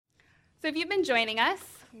So if you've been joining us,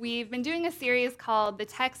 we've been doing a series called The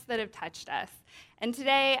Texts That Have Touched Us. And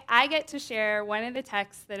today I get to share one of the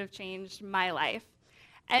texts that have changed my life.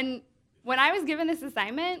 And when I was given this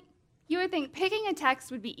assignment, you would think picking a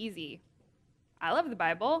text would be easy. I love the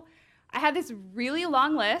Bible. I had this really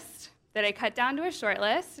long list that I cut down to a short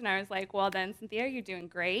list, and I was like, well then, Cynthia, you're doing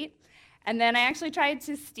great. And then I actually tried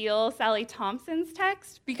to steal Sally Thompson's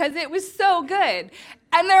text because it was so good.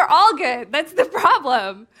 And they're all good. That's the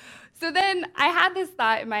problem. So then I had this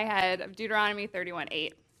thought in my head of Deuteronomy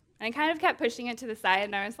 31:8. And I kind of kept pushing it to the side,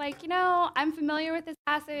 and I was like, I'm familiar with this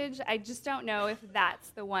passage. I just don't know if that's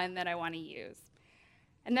the one that I want to use.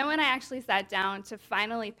 And then when I actually sat down to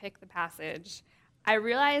finally pick the passage, I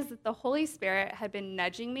realized that the Holy Spirit had been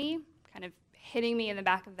nudging me, kind of hitting me in the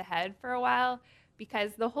back of the head for a while,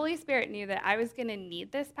 because the Holy Spirit knew that I was going to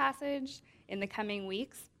need this passage in the coming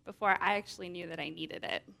weeks before I actually knew that I needed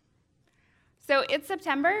it. So it's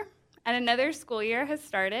September, and another school year has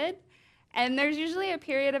started, and there's usually a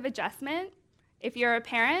period of adjustment. If you're a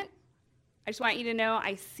parent, I just want you to know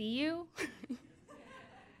I see you.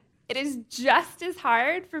 It is just as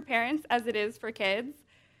hard for parents as it is for kids.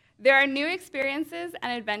 There are new experiences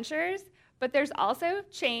and adventures, but there's also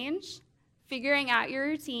change, figuring out your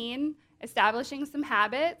routine, establishing some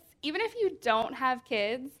habits. Even if you don't have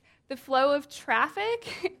kids, the flow of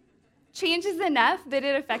traffic changes enough that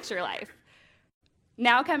it affects your life.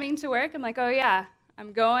 Now coming to work, I'm like, oh yeah,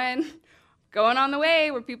 I'm going on the way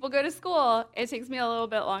where people go to school. It takes me a little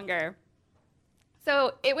bit longer.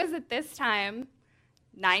 So it was at this time,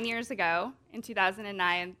 9 years ago, in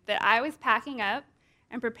 2009, that I was packing up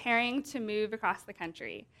and preparing to move across the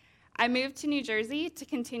country. I moved to New Jersey to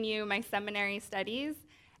continue my seminary studies.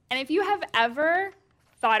 And if you have ever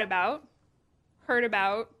thought about, heard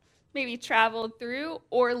about, maybe traveled through,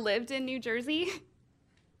 or lived in New Jersey,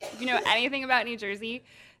 if you know anything about New Jersey,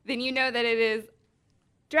 then you know that it is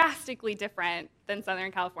drastically different than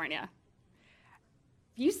Southern California.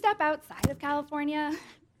 If you step outside of California,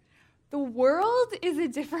 the world is a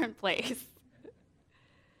different place.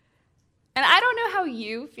 And I don't know how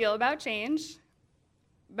you feel about change,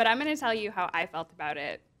 but I'm going to tell you how I felt about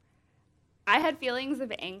it. I had feelings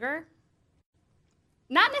of anger,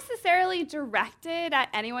 not necessarily directed at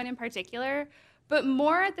anyone in particular, but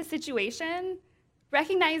more at the situation,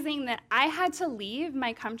 recognizing that I had to leave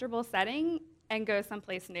my comfortable setting and go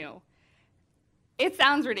someplace new. It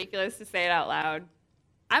sounds ridiculous to say it out loud.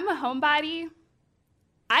 I'm a homebody.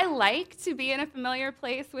 I like to be in a familiar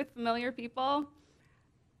place with familiar people.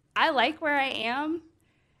 I like where I am.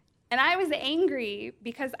 And I was angry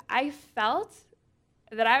because I felt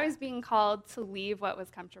that I was being called to leave what was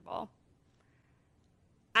comfortable.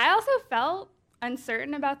 I also felt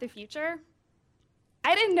uncertain about the future.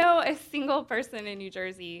 I didn't know a single person in New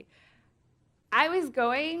Jersey. I was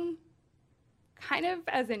going kind of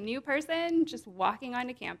as a new person, just walking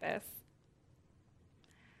onto campus.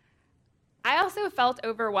 I also felt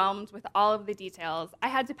overwhelmed with all of the details. I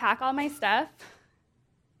had to pack all my stuff,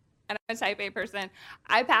 and I'm a type A person.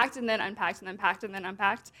 I packed and then unpacked and then packed and then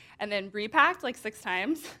unpacked and then repacked like 6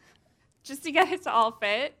 times just to get it to all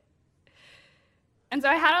fit. And so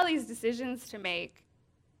I had all these decisions to make,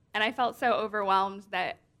 and I felt so overwhelmed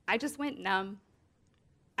that I just went numb.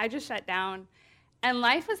 I just shut down. And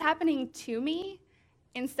life was happening to me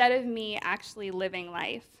instead of me actually living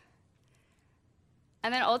life.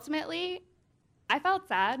 And then ultimately, I felt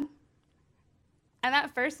sad. And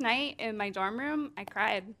that first night in my dorm room, I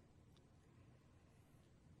cried.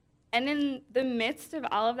 And in the midst of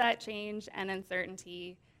all of that change and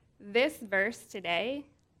uncertainty, this verse today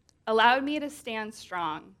allowed me to stand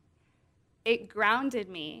strong. It grounded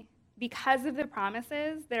me because of the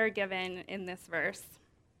promises that are given in this verse.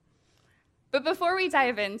 But before we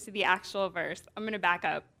dive into the actual verse, I'm going to back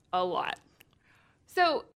up a lot.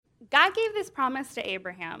 So God gave this promise to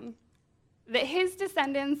Abraham that his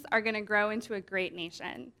descendants are going to grow into a great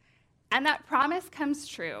nation. And that promise comes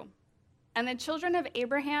true. And the children of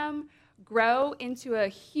Abraham grow into a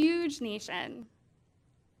huge nation.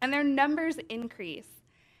 And their numbers increase.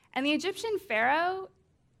 And the Egyptian Pharaoh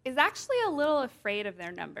is actually a little afraid of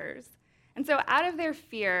their numbers. And so out of their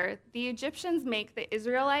fear, the Egyptians make the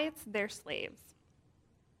Israelites their slaves.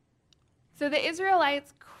 So the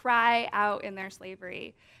Israelites cry out in their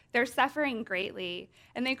slavery. They're suffering greatly,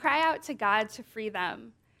 and they cry out to God to free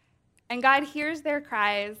them. And God hears their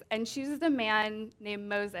cries and chooses a man named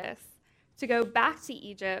Moses to go back to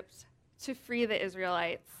Egypt to free the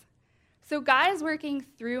Israelites. So God is working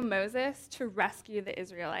through Moses to rescue the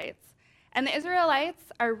Israelites. And the Israelites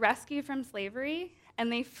are rescued from slavery, and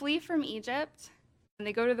they flee from Egypt, and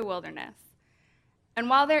they go to the wilderness. And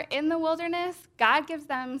while they're in the wilderness, God gives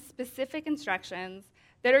them specific instructions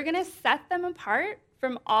that are going to set them apart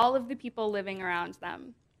from all of the people living around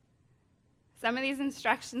them. Some of these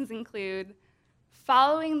instructions include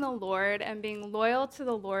following the Lord and being loyal to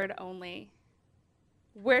the Lord only,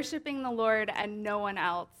 worshiping the Lord and no one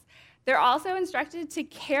else. They're also instructed to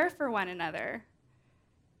care for one another.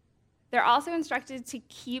 They're also instructed to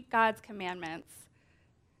keep God's commandments.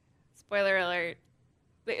 Spoiler alert,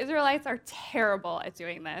 the Israelites are terrible at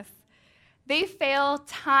doing this. They fail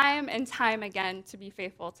time and time again to be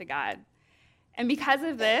faithful to God. And because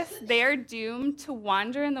of this, they are doomed to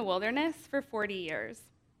wander in the wilderness for 40 years.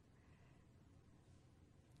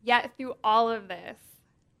 Yet through all of this,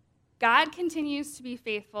 God continues to be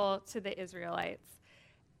faithful to the Israelites.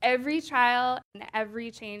 Every trial and every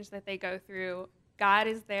change that they go through, God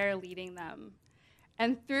is there leading them.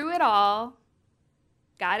 And through it all,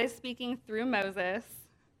 God is speaking through Moses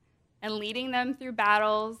and leading them through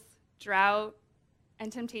battles, drought,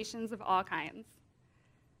 and temptations of all kinds.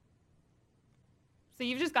 So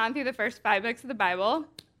you've just gone through the first 5 books of the Bible.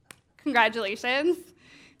 Congratulations. You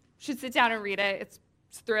should sit down and read it. It's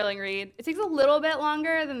a thrilling read. It takes a little bit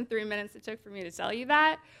longer than the 3 minutes it took for me to tell you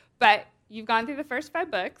that, but you've gone through the first 5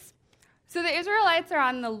 books. So the Israelites are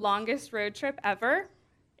on the longest road trip ever.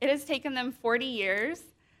 It has taken them 40 years.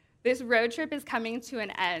 This road trip is coming to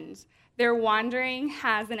an end. Their wandering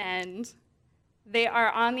has an end. They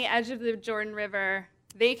are on the edge of the Jordan River.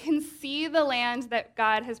 They can see the land that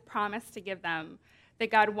God has promised to give them,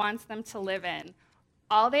 that God wants them to live in.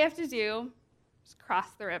 All they have to do is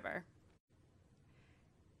cross the river.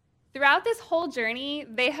 Throughout this whole journey,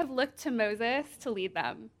 they have looked to Moses to lead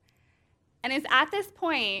them. And it's at this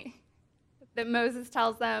point that Moses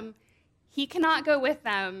tells them he cannot go with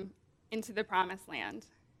them into the promised land.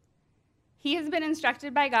 He has been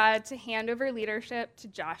instructed by God to hand over leadership to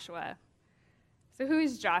Joshua. So who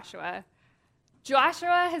is Joshua?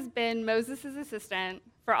 Joshua has been Moses' assistant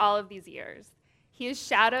for all of these years. He has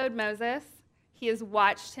shadowed Moses. He has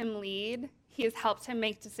watched him lead. He has helped him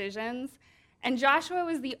make decisions. And Joshua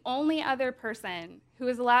was the only other person who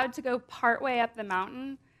was allowed to go partway up the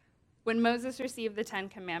mountain when Moses received the 10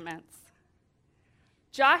 Commandments.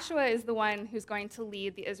 Joshua is the one who's going to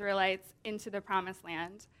lead the Israelites into the promised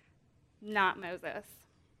land, not Moses.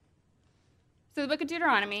 So the book of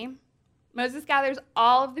Deuteronomy, Moses gathers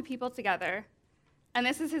all of the people together, and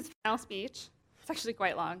this is his final speech. It's actually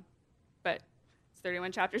quite long, but it's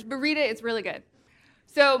 31 chapters. But read it, it's really good.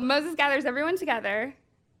 So Moses gathers everyone together,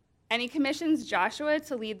 and he commissions Joshua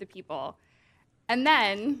to lead the people. And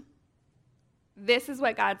then, this is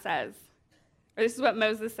what God says, or this is what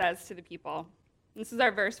Moses says to the people. This is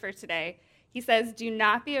our verse for today. He says, "Do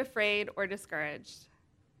not be afraid or discouraged,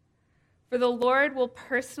 for the Lord will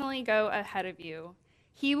personally go ahead of you.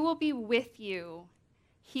 He will be with you.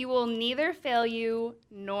 He will neither fail you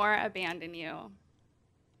nor abandon you."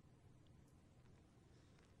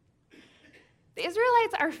 The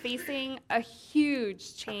Israelites are facing a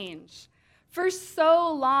huge change. For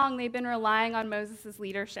so long, they've been relying on Moses'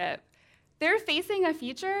 leadership. They're facing a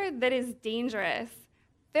future that is dangerous.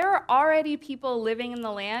 There are already people living in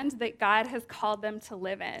the land that God has called them to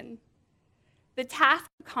live in. The task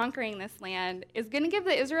of conquering this land is going to give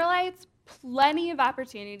the Israelites plenty of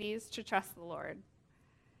opportunities to trust the Lord.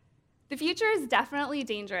 The future is definitely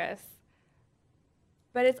dangerous,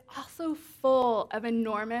 but it's also full of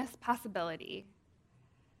enormous possibility.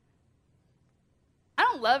 I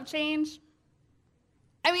don't love change.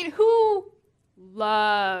 I mean, who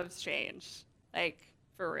loves change? Like,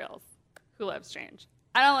 for reals. Who loves change?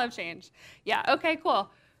 I don't love change. Yeah, okay,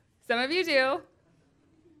 cool. Some of you do.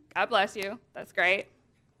 God bless you. That's great.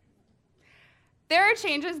 There are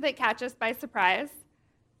changes that catch us by surprise,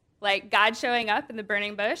 like God showing up in the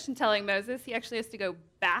burning bush and telling Moses he actually has to go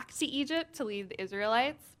back to Egypt to lead the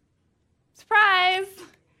Israelites. Surprise!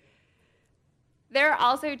 There are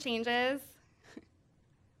also changes,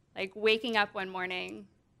 like waking up one morning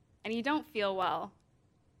and you don't feel well,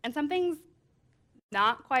 and something's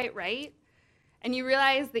not quite right, and you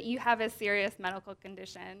realize that you have a serious medical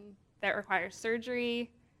condition that requires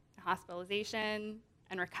surgery, hospitalization,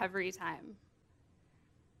 and recovery time.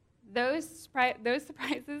 Those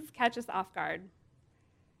surprises catch us off guard.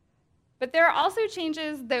 But there are also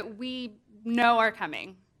changes that we know are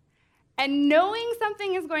coming. And knowing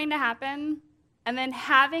something is going to happen and then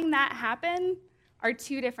having that happen are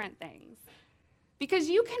two different things. Because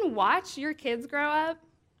you can watch your kids grow up,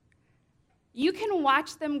 you can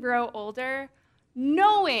watch them grow older,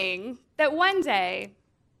 knowing that one day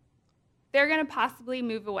they're going to possibly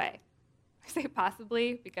move away. I say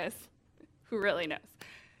possibly because who really knows?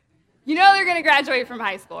 You know they're going to graduate from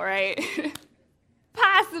high school, right?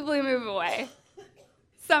 possibly move away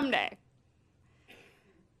someday.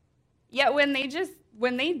 Yet when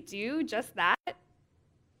they do just that,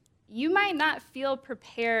 you might not feel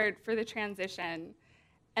prepared for the transition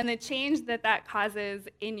and the change that causes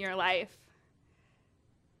in your life.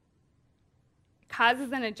 It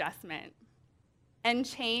causes an adjustment. And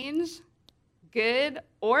change, good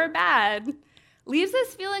or bad, leaves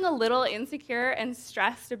us feeling a little insecure and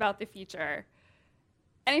stressed about the future.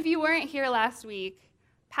 And if you weren't here last week,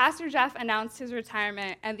 Pastor Jeff announced his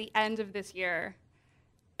retirement at the end of this year.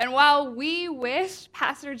 And while we wish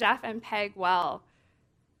Pastor Jeff and Peg well,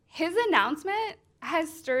 his announcement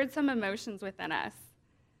has stirred some emotions within us.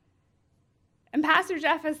 And Pastor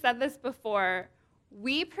Jeff has said this before,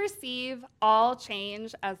 we perceive all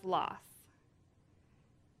change as loss.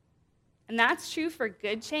 And that's true for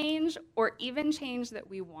good change or even change that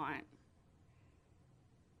we want.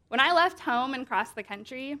 When I left home and crossed the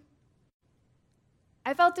country,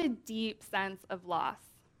 I felt a deep sense of loss.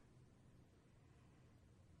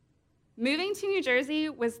 Moving to New Jersey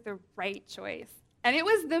was the right choice, and it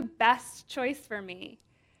was the best choice for me.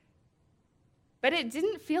 But it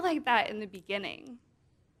didn't feel like that in the beginning.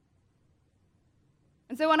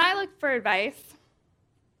 And so when I look for advice,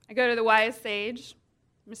 I go to the wise sage,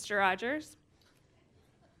 Mr. Rogers,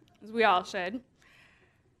 as we all should.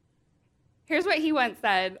 Here's what he once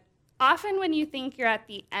said: often when you think you're at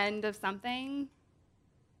the end of something,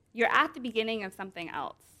 you're at the beginning of something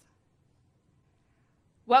else.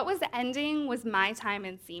 What was ending was my time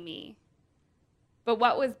in Simi, but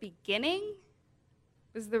what was beginning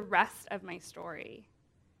was the rest of my story.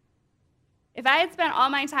 If I had spent all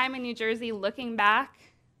my time in New Jersey looking back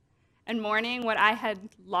and mourning what I had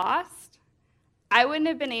lost, I wouldn't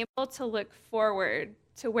have been able to look forward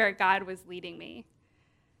to where God was leading me.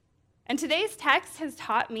 And today's text has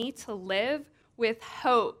taught me to live with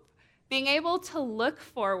hope, being able to look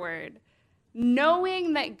forward,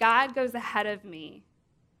 knowing that God goes ahead of me.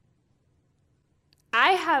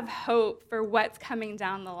 I have hope for what's coming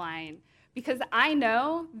down the line because I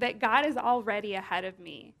know that God is already ahead of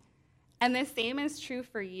me. And the same is true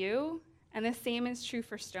for you, and the same is true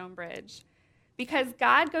for Stonebridge, because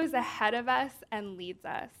God goes ahead of us and leads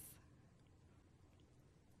us.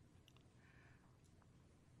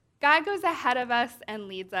 God goes ahead of us and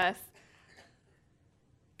leads us.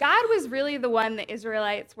 God was really the one the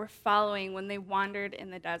Israelites were following when they wandered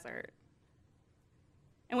in the desert.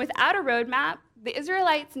 And without a roadmap, the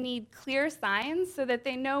Israelites need clear signs so that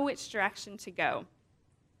they know which direction to go.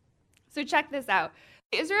 So check this out.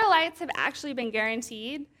 The Israelites have actually been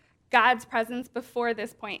guaranteed God's presence before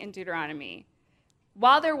this point in Deuteronomy.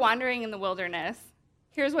 While they're wandering in the wilderness,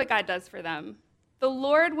 here's what God does for them. The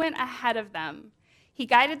Lord went ahead of them. He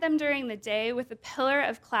guided them during the day with a pillar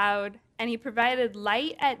of cloud, and he provided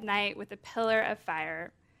light at night with a pillar of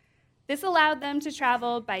fire. This allowed them to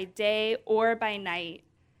travel by day or by night.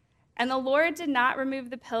 And the Lord did not remove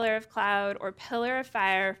the pillar of cloud or pillar of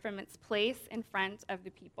fire from its place in front of the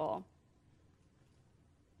people.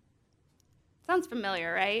 Sounds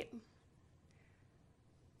familiar, right?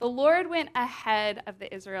 The Lord went ahead of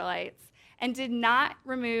the Israelites and did not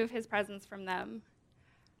remove his presence from them.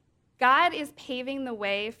 God is paving the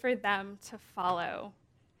way for them to follow.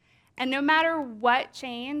 And no matter what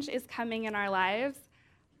change is coming in our lives,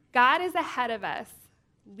 God is ahead of us,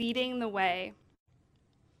 leading the way.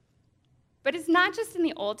 But it's not just in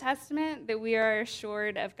the Old Testament that we are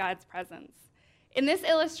assured of God's presence. In this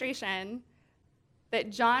illustration that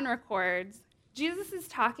John records, Jesus is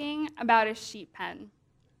talking about a sheep pen.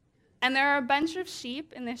 And there are a bunch of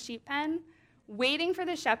sheep in the sheep pen waiting for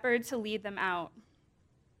the shepherd to lead them out.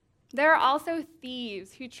 There are also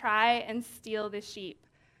thieves who try and steal the sheep,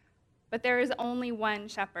 but there is only one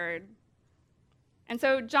shepherd. And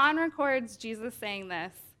so John records Jesus saying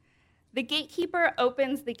this: the gatekeeper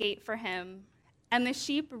opens the gate for him, and the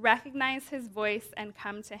sheep recognize his voice and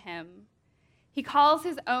come to him. He calls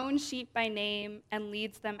his own sheep by name and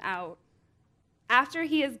leads them out. After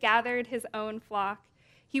he has gathered his own flock,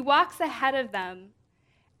 he walks ahead of them,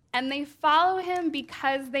 and they follow him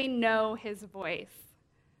because they know his voice.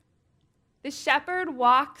 The shepherd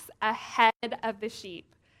walks ahead of the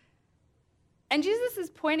sheep. And Jesus is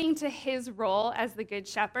pointing to his role as the good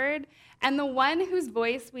shepherd and the one whose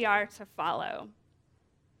voice we are to follow.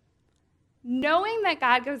 Knowing that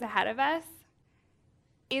God goes ahead of us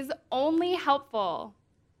is only helpful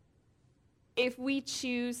if we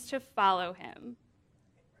choose to follow him.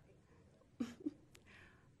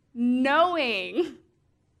 Knowing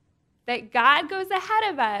that God goes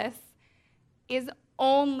ahead of us is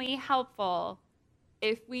only helpful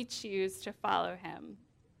if we choose to follow him.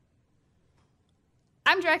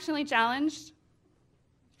 I'm directionally challenged.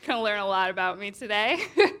 Going to learn a lot about me today.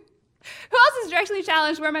 Who else is directionally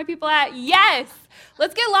challenged? Where are my people at? Yes!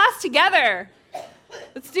 Let's get lost together.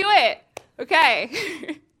 Let's do it. Okay.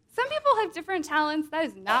 Some people have different talents. That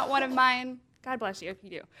is not one of mine. God bless you if you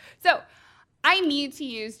do. So I need to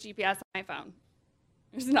use GPS on my phone.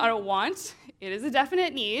 It's not a want. It is a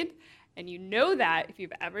definite need. And you know that if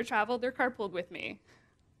you've ever traveled or carpooled with me.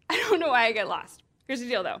 I don't know why I get lost. Here's the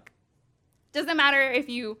deal, though. Doesn't matter if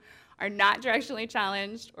you are not directionally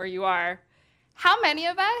challenged or you are. How many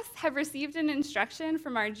of us have received an instruction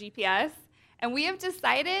from our GPS and we have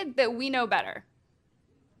decided that we know better?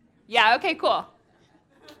 Yeah, okay, cool. All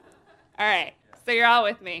right, so you're all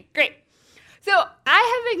with me. Great. So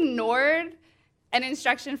I have ignored an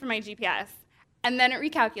instruction from my GPS, and then it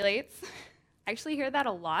recalculates. I actually hear that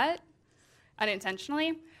a lot,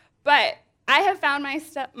 unintentionally, but I have found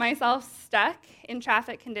myself stuck in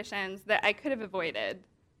traffic conditions that I could have avoided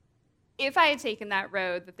if I had taken that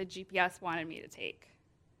road that the GPS wanted me to take.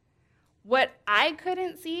 What I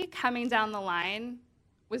couldn't see coming down the line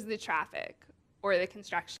was the traffic or the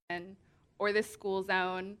construction or the school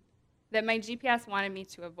zone that my GPS wanted me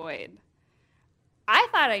to avoid. I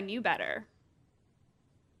thought I knew better.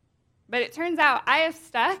 But it turns out I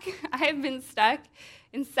have been stuck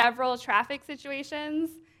in several traffic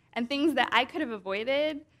situations and things that I could have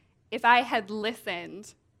avoided if I had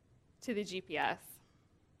listened to the GPS.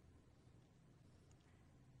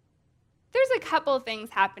 There's a couple of things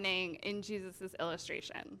happening in Jesus'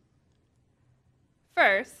 illustration.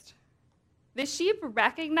 First, the sheep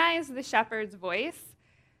recognized the shepherd's voice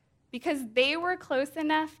because they were close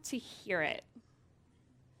enough to hear it.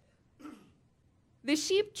 The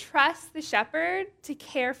sheep trust the shepherd to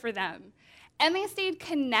care for them, and they stayed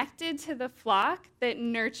connected to the flock that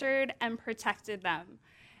nurtured and protected them.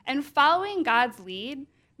 And following God's lead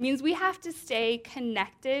means we have to stay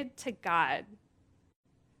connected to God.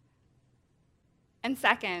 And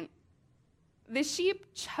second, the sheep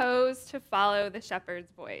chose to follow the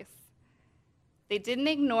shepherd's voice. They didn't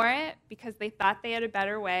ignore it because they thought they had a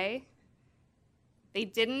better way. They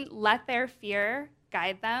didn't let their fear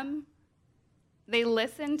guide them. They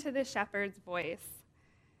listened to the shepherd's voice.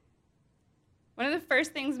 One of the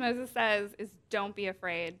first things Moses says is, don't be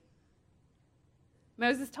afraid.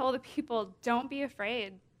 Moses told the people, don't be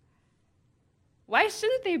afraid. Why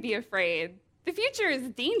shouldn't they be afraid? The future is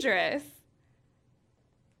dangerous.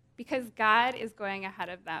 Because God is going ahead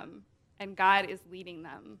of them, and God is leading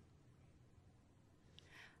them.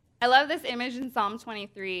 I love this image in Psalm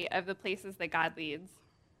 23 of the places that God leads.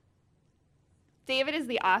 David is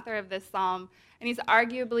the author of this psalm, and he's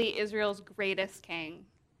arguably Israel's greatest king.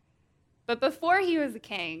 But before he was a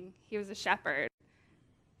king, he was a shepherd,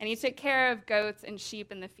 and he took care of goats and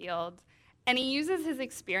sheep in the field. And he uses his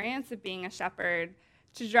experience of being a shepherd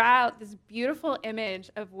to draw out this beautiful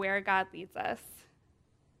image of where God leads us.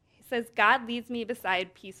 He says, God leads me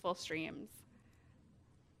beside peaceful streams.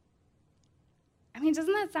 I mean,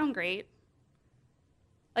 doesn't that sound great?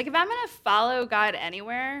 Like, if I'm going to follow God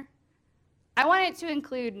anywhere, I want it to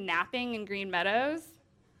include napping in green meadows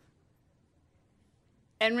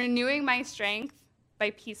and renewing my strength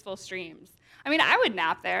by peaceful streams. I mean, I would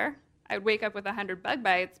nap there. I'd wake up with 100 bug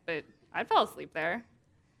bites, but I'd fall asleep there.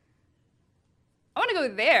 I want to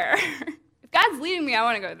go there. If God's leading me, I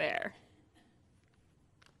want to go there.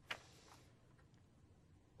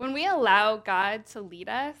 When we allow God to lead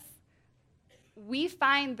us, we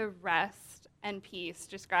find the rest and peace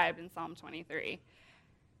described in Psalm 23.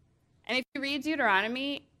 And if you read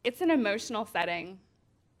Deuteronomy, it's an emotional setting,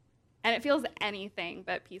 and it feels anything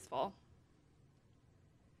but peaceful.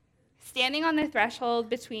 Standing on the threshold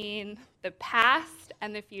between the past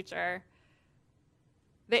and the future,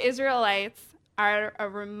 the Israelites are a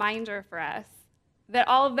reminder for us that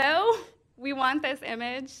although we want this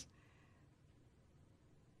image,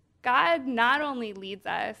 God not only leads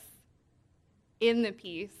us in the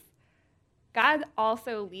peace, God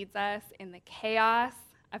also leads us in the chaos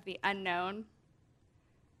of the unknown,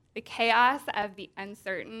 the chaos of the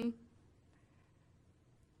uncertain.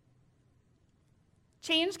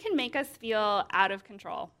 Change can make us feel out of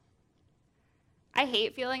control. I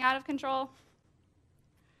hate feeling out of control.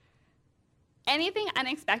 Anything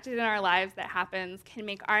unexpected in our lives that happens can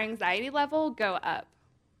make our anxiety level go up.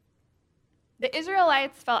 The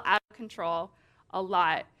Israelites felt out of control a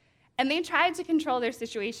lot, and they tried to control their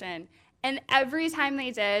situation, and every time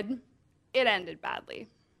they did, it ended badly.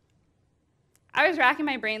 I was racking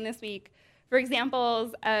my brain this week for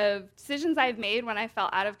examples of decisions I've made when I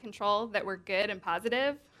felt out of control that were good and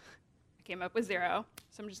positive. I came up with 0,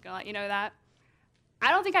 so I'm just going to let you know that.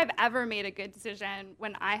 I don't think I've ever made a good decision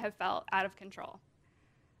when I have felt out of control.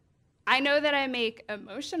 I know that I make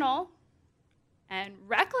emotional and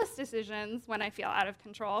reckless decisions when I feel out of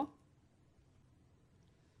control.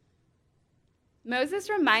 Moses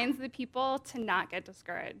reminds the people to not get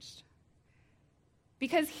discouraged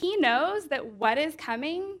because he knows that what is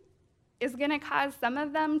coming is going to cause some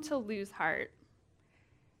of them to lose heart.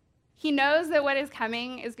 He knows that what is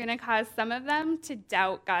coming is going to cause some of them to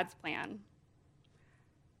doubt God's plan,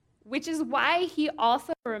 which is why he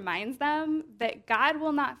also reminds them that God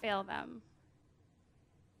will not fail them.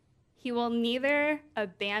 He will neither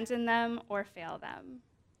abandon them or fail them.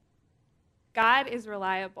 God is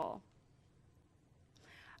reliable.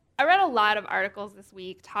 I read a lot of articles this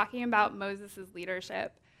week talking about Moses'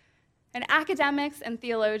 leadership, and academics and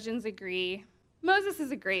theologians agree Moses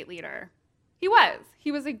is a great leader.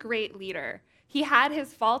 He was a great leader. He had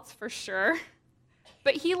his faults for sure,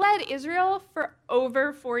 but he led Israel for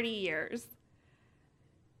over 40 years.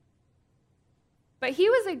 But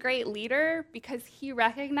he was a great leader because he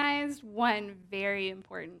recognized one very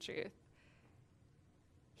important truth.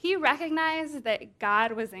 He recognized that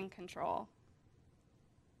God was in control.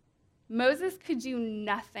 Moses could do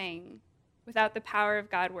nothing without the power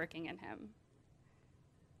of God working in him.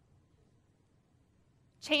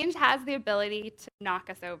 Change has the ability to knock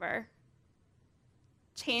us over.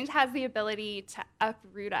 Change has the ability to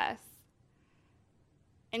uproot us.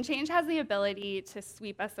 And change has the ability to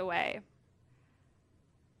sweep us away.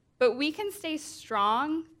 But we can stay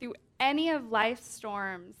strong through any of life's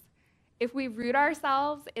storms if we root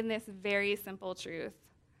ourselves in this very simple truth.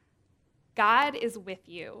 God is with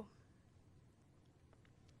you.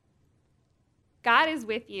 God is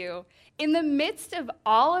with you. In the midst of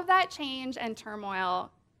all of that change and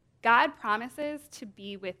turmoil, God promises to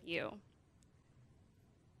be with you.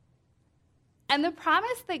 And the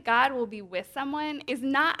promise that God will be with someone is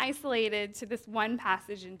not isolated to this one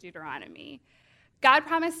passage in Deuteronomy. God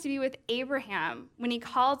promised to be with Abraham when he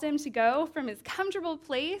called him to go from his comfortable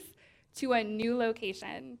place to a new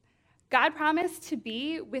location. God promised to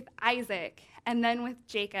be with Isaac and then with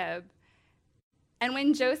Jacob. And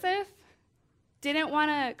when Joseph didn't want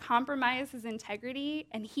to compromise his integrity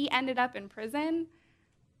and he ended up in prison,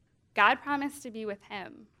 God promised to be with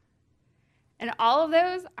him. And all of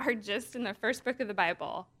those are just in the first book of the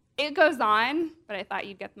Bible. It goes on, but I thought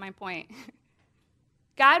you'd get my point.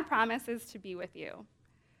 God promises to be with you.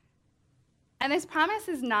 And this promise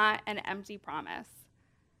is not an empty promise.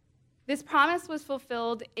 This promise was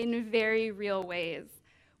fulfilled in very real ways.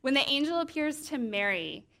 When the angel appears to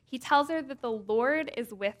Mary, he tells her that the Lord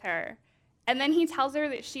is with her. And then he tells her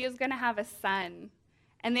that she is going to have a son.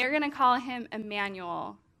 And they're going to call him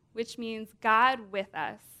Emmanuel, which means God with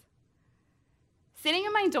us. Sitting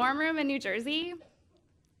in my dorm room in New Jersey,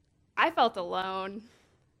 I felt alone.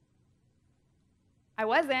 I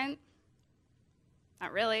wasn't.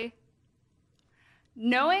 Not really.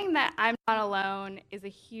 Knowing that I'm not alone is a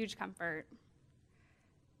huge comfort.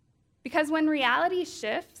 Because when reality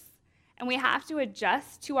shifts and we have to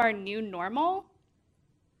adjust to our new normal,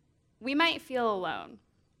 we might feel alone.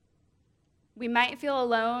 We might feel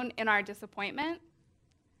alone in our disappointment.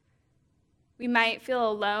 We might feel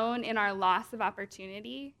alone in our loss of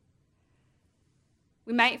opportunity.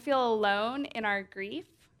 We might feel alone in our grief.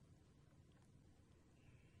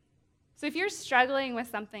 So if you're struggling with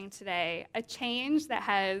something today, a change that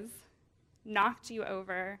has knocked you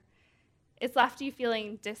over, it's left you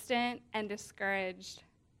feeling distant and discouraged,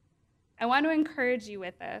 I want to encourage you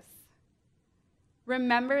with this.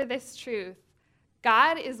 Remember this truth.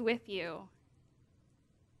 God is with you.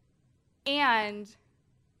 And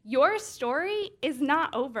your story is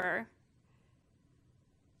not over.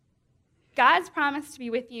 God's promise to be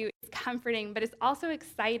with you is comforting, but it's also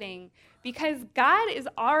exciting because God is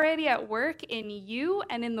already at work in you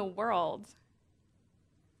and in the world.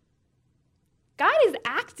 God is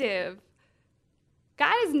active.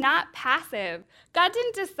 God is not passive. God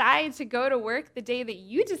didn't decide to go to work the day that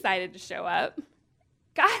you decided to show up.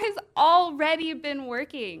 God has already been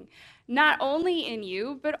working, not only in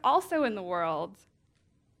you, but also in the world.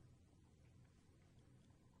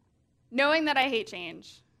 Knowing that I hate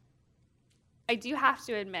change, I do have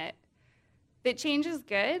to admit that change is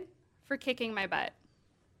good for kicking my butt.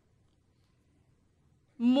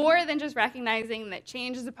 More than just recognizing that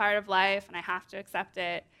change is a part of life and I have to accept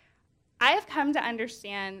it, I have come to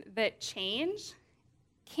understand that change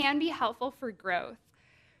can be helpful for growth.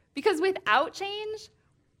 Because without change,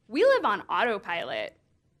 we live on autopilot.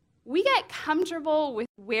 We get comfortable with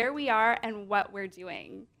where we are and what we're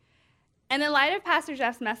doing. And in light of Pastor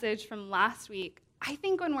Jeff's message from last week, I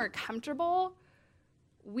think when we're comfortable,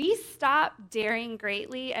 we stop daring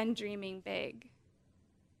greatly and dreaming big.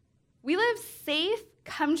 We live safe,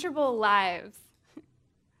 comfortable lives.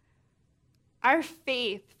 Our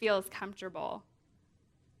faith feels comfortable.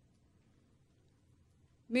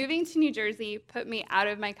 Moving to New Jersey put me out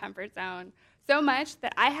of my comfort zone so much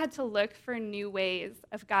that I had to look for new ways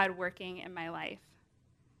of God working in my life.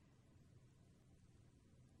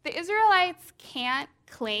 The Israelites can't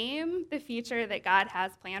claim the future that God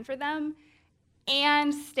has planned for them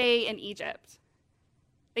and stay in Egypt.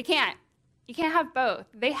 They can't. You can't have both.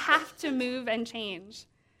 They have to move and change.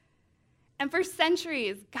 And for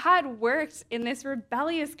centuries, God worked in this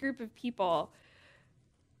rebellious group of people.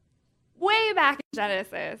 Way back in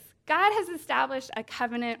Genesis, God has established a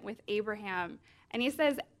covenant with Abraham, and he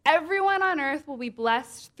says, everyone on earth will be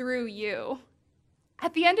blessed through you.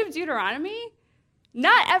 At the end of Deuteronomy,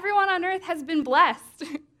 not everyone on earth has been blessed,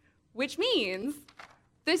 which means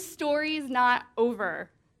the story's not over.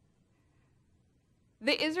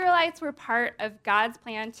 The Israelites were part of God's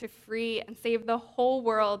plan to free and save the whole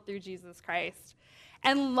world through Jesus Christ.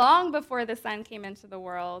 And long before the Son came into the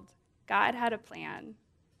world, God had a plan.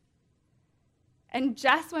 And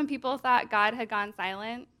just when people thought God had gone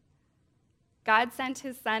silent, God sent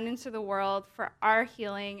his Son into the world for our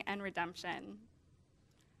healing and redemption.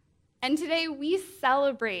 And today we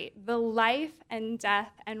celebrate the life and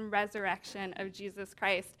death and resurrection of Jesus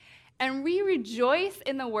Christ. And we rejoice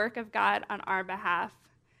in the work of God on our behalf.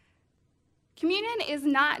 Communion is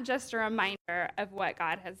not just a reminder of what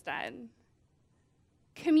God has done.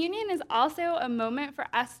 Communion is also a moment for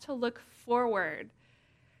us to look forward.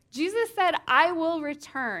 Jesus said, I will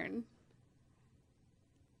return.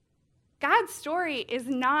 God's story is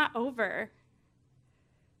not over.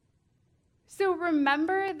 So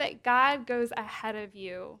remember that God goes ahead of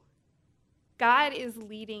you. God is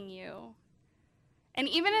leading you. And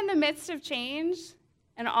even in the midst of change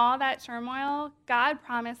and all that turmoil, God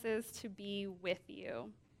promises to be with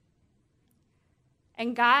you.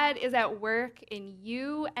 And God is at work in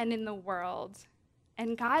you and in the world.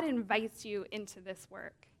 And God invites you into this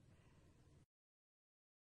work.